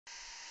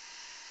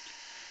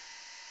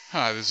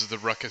Hi, this is the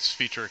Ruckus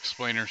Feature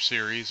Explainer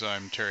series.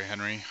 I'm Terry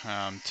Henry.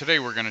 Today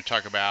we're going to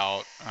talk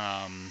about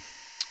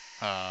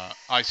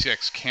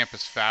ICX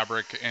Campus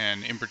Fabric,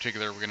 and in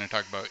particular we're going to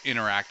talk about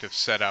interactive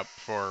setup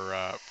for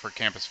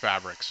Campus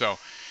Fabric. So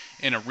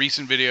in a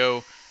recent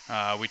video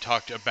we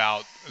talked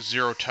about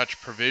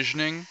zero-touch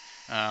provisioning,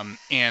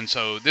 and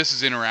so this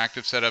is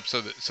interactive setup.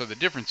 So the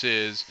difference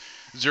is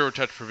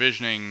zero-touch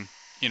provisioning,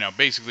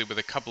 basically with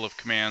a couple of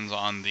commands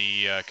on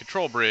the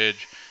control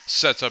bridge,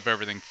 sets up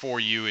everything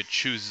for you. It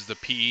chooses the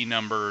PE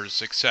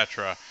numbers,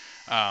 etc.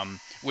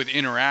 With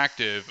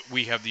interactive,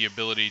 we have the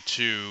ability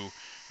to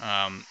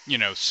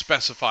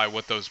specify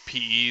what those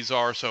PEs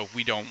are. So if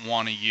we don't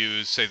want to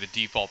use, say, the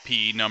default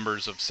PE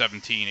numbers of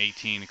 17,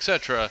 18,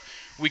 etc.,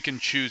 we can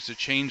choose to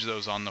change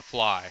those on the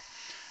fly.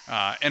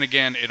 And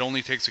again, it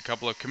only takes a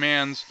couple of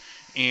commands,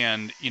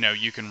 and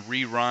you can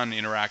rerun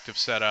interactive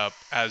setup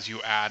as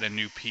you add a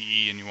new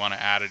PE and you want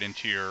to add it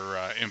into your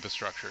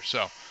infrastructure.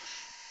 So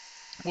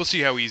we'll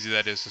see how easy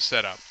that is to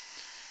set up.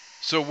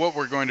 So what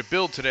we're going to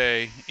build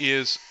today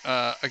is,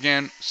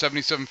 again,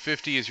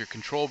 7750 is your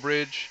control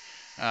bridge,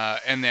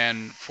 and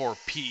then for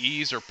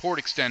PEs or port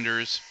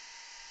extenders,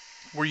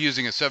 we're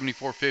using a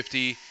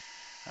 7450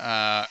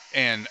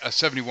 and a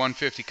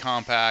 7150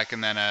 compact,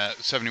 and then a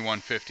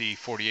 7150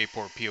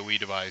 48-port PoE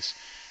device.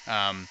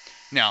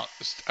 Now,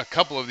 a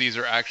couple of these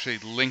are actually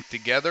linked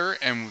together,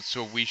 and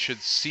so we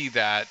should see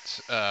that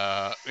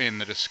in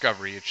the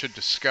discovery. It should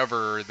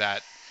discover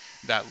that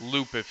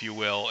loop, if you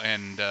will,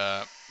 and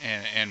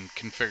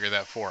configure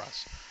that for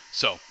us.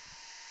 So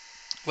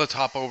let's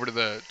hop over to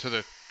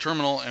the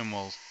terminal and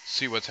we'll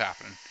see what's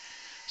happening.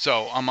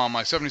 So I'm on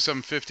my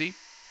 7750,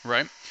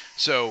 right?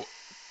 So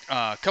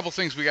a couple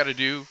things we got to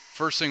do.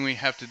 First thing we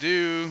have to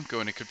do, go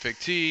into config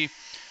T.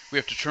 We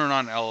have to turn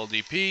on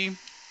LLDP.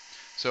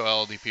 So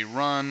LLDP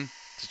run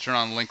to turn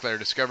on link layer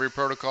discovery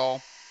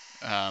protocol.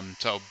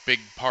 So big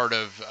part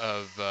of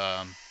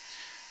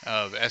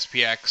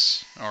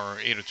SPX or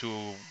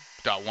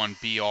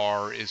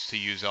 802.1BR is to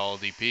use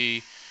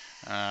LLDP.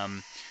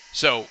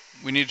 So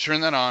we need to turn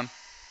that on.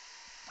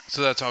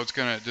 So that's how it's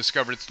going to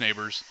discover its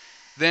neighbors.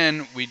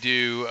 Then we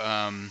do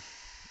an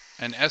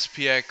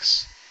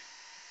SPX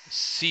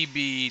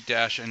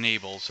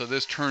CB-enable. So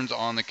this turns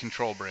on the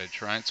control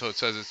bridge, right? So it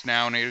says it's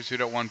now an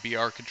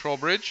 802.1BR control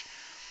bridge.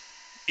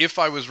 If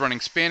I was running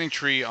spanning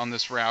tree on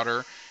this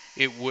router,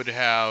 it would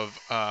have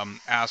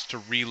asked to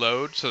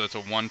reload. So that's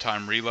a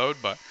one-time reload,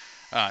 but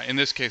in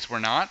this case we're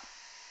not.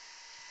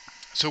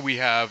 So we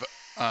have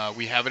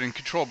it in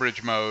control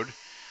bridge mode,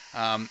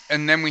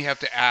 and then we have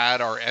to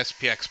add our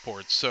SPX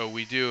ports. So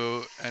we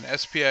do an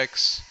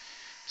SPX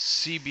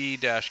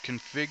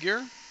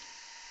CB-configure,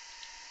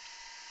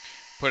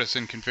 put us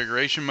in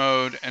configuration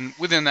mode, and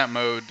within that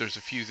mode there's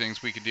a few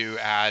things we could do: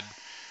 add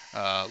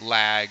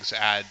lags,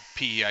 add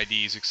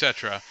PEIDs,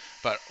 etc.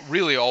 But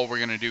really all we're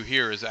going to do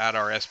here is add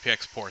our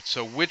SPX ports.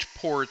 So which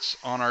ports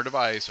on our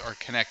device are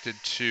connected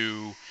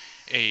to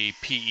a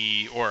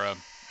PE, or a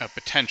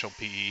potential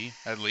PE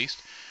at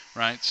least,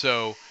 right?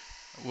 So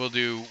we'll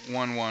do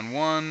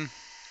 111,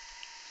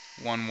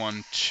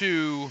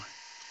 112,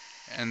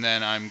 and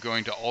then I'm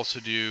going to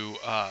also do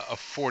a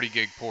 40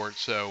 gig port,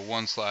 so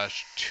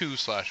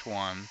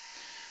 1/2/1.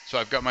 So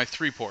I've got my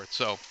 3 ports.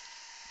 So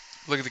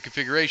look at the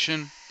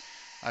configuration.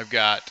 I've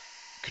got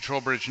control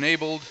bridge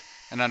enabled,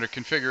 and under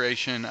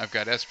configuration I've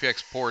got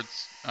SPX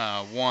ports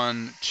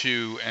 1,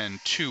 2,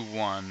 and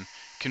 2.1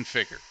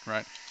 configured,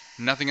 right?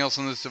 Nothing else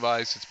on this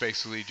device. It's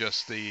basically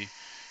just the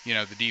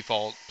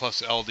default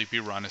plus LLDP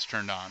run is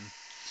turned on.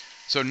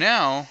 So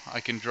now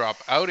I can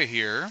drop out of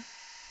here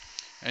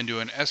and do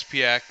an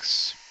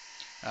SPX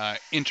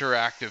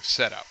interactive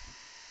setup.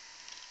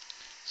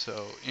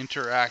 So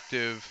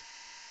interactive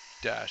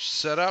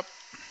 -setup.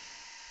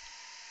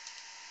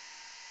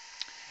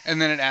 And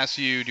then it asks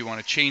you, do you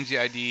want to change the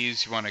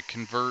IDs? You want to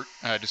convert,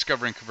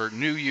 discover and convert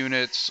new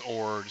units,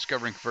 or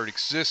discover and convert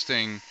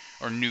existing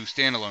or new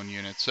standalone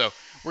units? So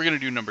we're going to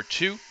do number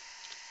 2.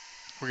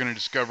 We're going to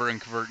discover and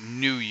convert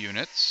new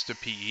units to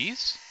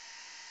PEs.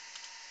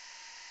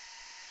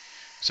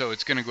 So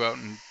it's going to go out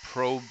and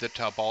probe the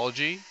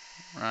topology,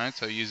 right?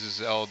 So it uses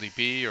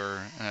LLDP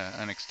or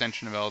an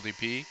extension of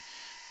LLDP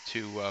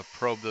to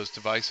probe those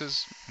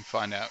devices and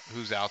find out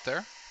who's out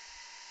there.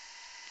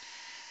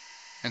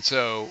 And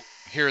so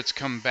here it's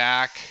come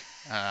back.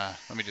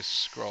 Let me just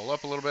scroll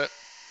up a little bit.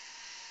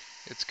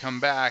 It's come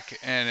back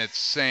and it's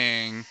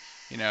saying,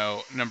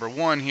 number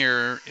 1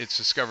 here, it's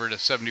discovered a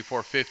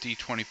 7450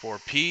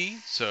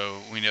 24P.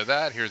 So we know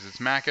that. Here's its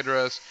MAC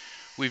address.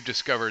 We've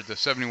discovered the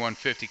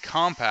 7150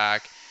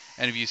 compact.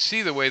 And if you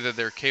see the way that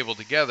they're cabled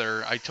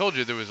together, I told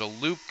you there was a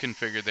loop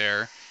configured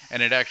there,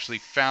 and it actually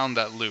found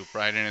that loop,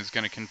 right? And it's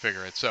going to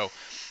configure it. So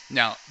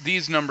now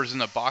these numbers in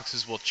the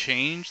boxes will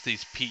change,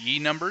 these PE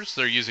numbers.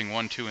 They're using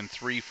 1, 2, and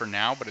 3 for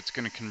now, but it's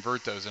going to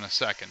convert those in a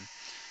second.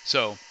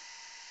 So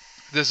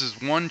this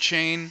is one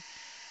chain,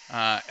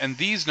 and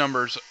these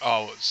numbers,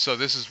 so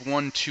this is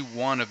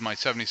 121 of my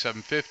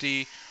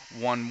 7750,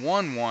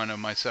 111 of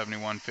my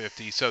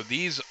 7150. So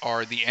these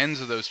are the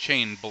ends of those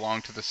chains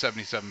belong to the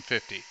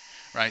 7750,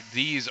 right?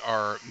 These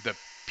are the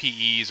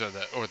PEs or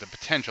the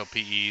potential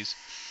PEs.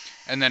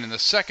 And then in the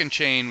second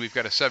chain, we've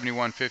got a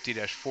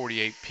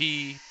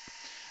 7150-48P,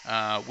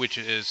 which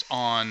is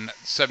on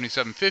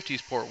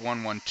 7750's port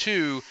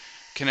 112,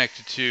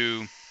 connected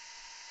to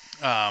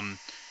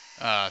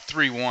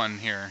 3.1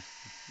 here,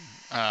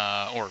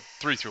 or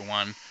 3 through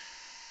 1.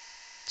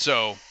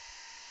 So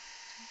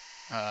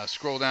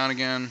scroll down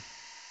again.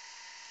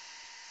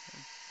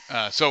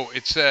 So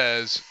it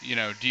says,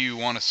 do you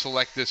want to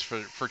select this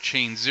for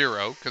chain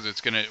 0? Because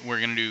we're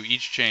gonna do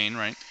each chain,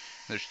 right?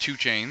 There's 2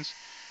 chains,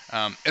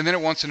 and then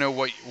it wants to know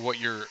what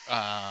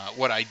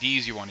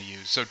IDs you want to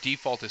use. So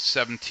default is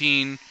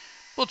 17.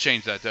 We'll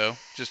change that though,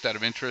 just out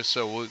of interest.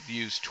 So we'll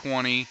use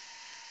 20,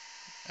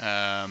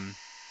 and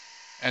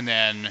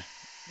then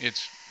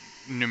it's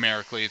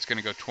numerically it's going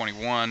to go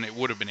 21. It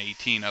would have been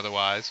 18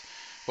 otherwise,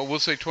 but we'll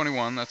say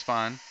 21. That's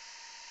fine.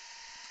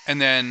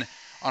 And then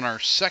on our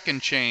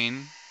second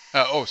chain,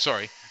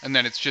 and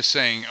then it's just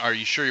saying, are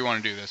you sure you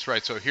want to do this,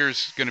 right? So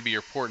here's going to be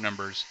your port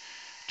numbers: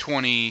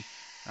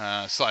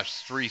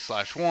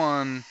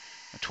 20/3/1,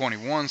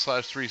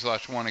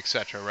 21/3/1,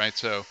 etc. Right?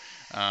 So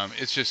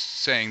it's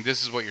just saying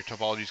this is what your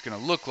topology is going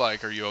to look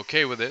like. Are you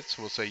okay with it?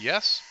 So we'll say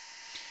yes.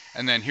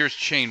 And then here's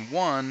chain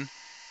 1,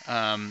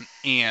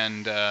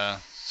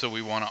 so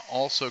we want to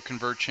also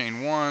convert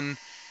chain 1.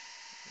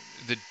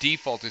 The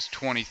default is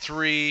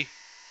 23.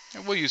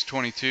 We'll use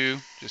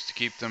 22 just to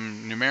keep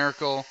them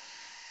numerical.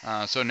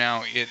 So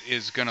now it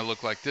is going to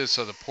look like this.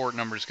 So the port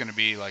number is going to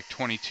be like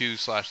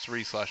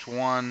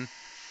 22/3/1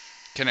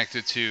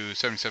 connected to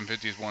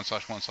 7750's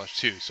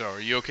 1/1/2. So are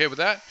you okay with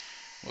that?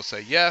 We'll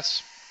say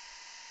yes.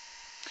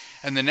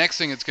 And the next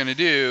thing it's going to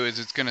do is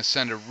it's going to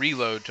send a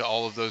reload to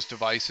all of those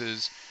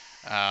devices,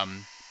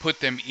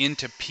 put them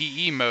into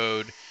PE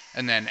mode,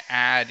 and then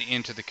add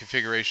into the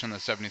configuration of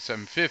the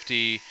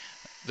 7750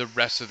 the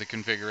rest of the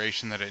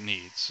configuration that it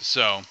needs.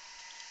 So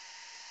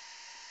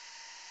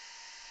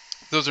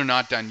those are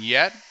not done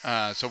yet,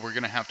 so we're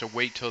going to have to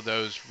wait till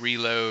those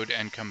reload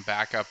and come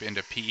back up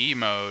into PE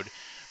mode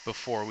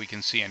before we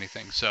can see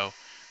anything. So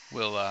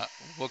we'll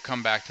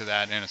come back to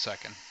that in a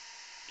second.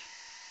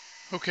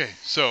 Okay,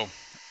 so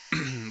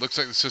looks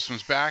like the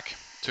system's back.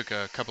 Took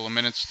a couple of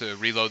minutes to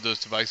reload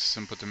those devices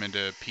and put them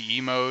into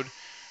PE mode,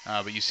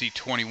 but you see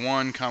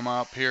 21 come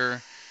up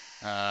here,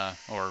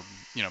 or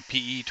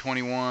PE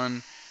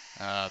 21,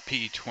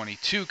 PE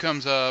 22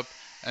 comes up,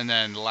 and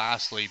then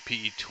lastly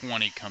PE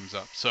 20 comes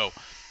up. So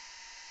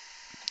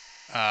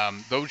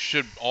those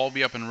should all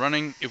be up and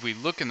running. If we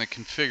look in the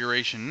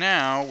configuration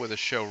now with a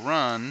show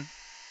run,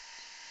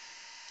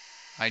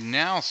 I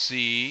now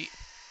see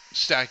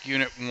stack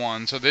unit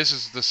 1. So this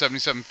is the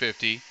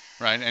 7750,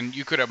 right? And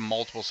you could have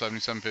multiple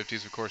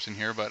 7750s, of course, in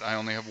here, but I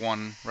only have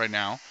one right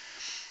now.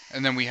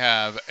 And then we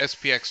have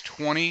SPX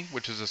 20,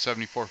 which is a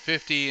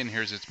 7450, and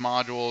here's its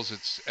modules.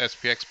 Its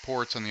SPX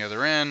ports on the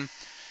other end.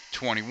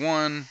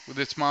 21 with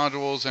its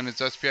modules and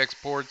its SPX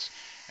ports,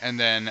 and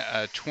then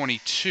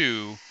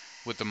 22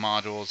 with the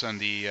modules and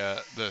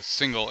the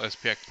single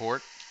SPX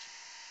port.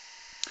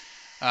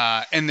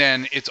 And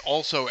then it's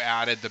also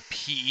added the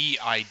PE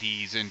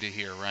IDs into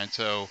here, right?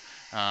 So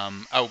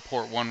out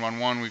port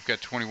 111, we've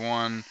got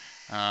 21,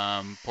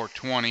 port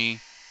 20,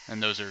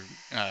 and those are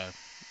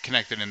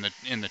connected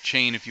in the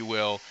chain, if you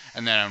will.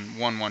 And then on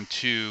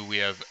 112, we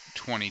have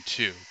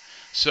 22.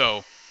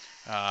 So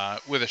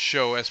with a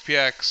show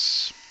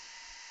SPX,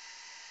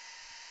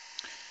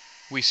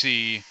 we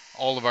see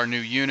all of our new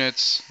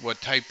units,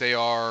 what type they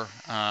are,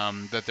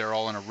 that they're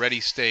all in a ready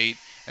state,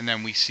 and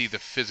then we see the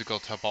physical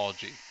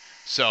topology.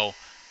 So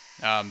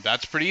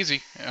that's pretty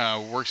easy.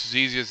 Works as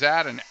easy as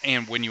that.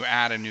 And when you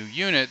add a new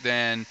unit,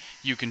 then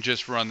you can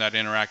just run that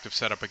interactive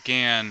setup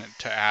again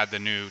to have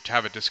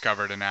it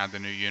discovered and add the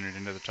new unit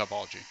into the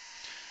topology.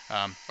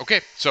 Okay,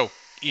 so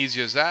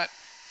easy as that.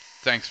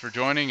 Thanks for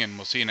joining, and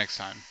we'll see you next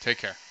time. Take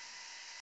care.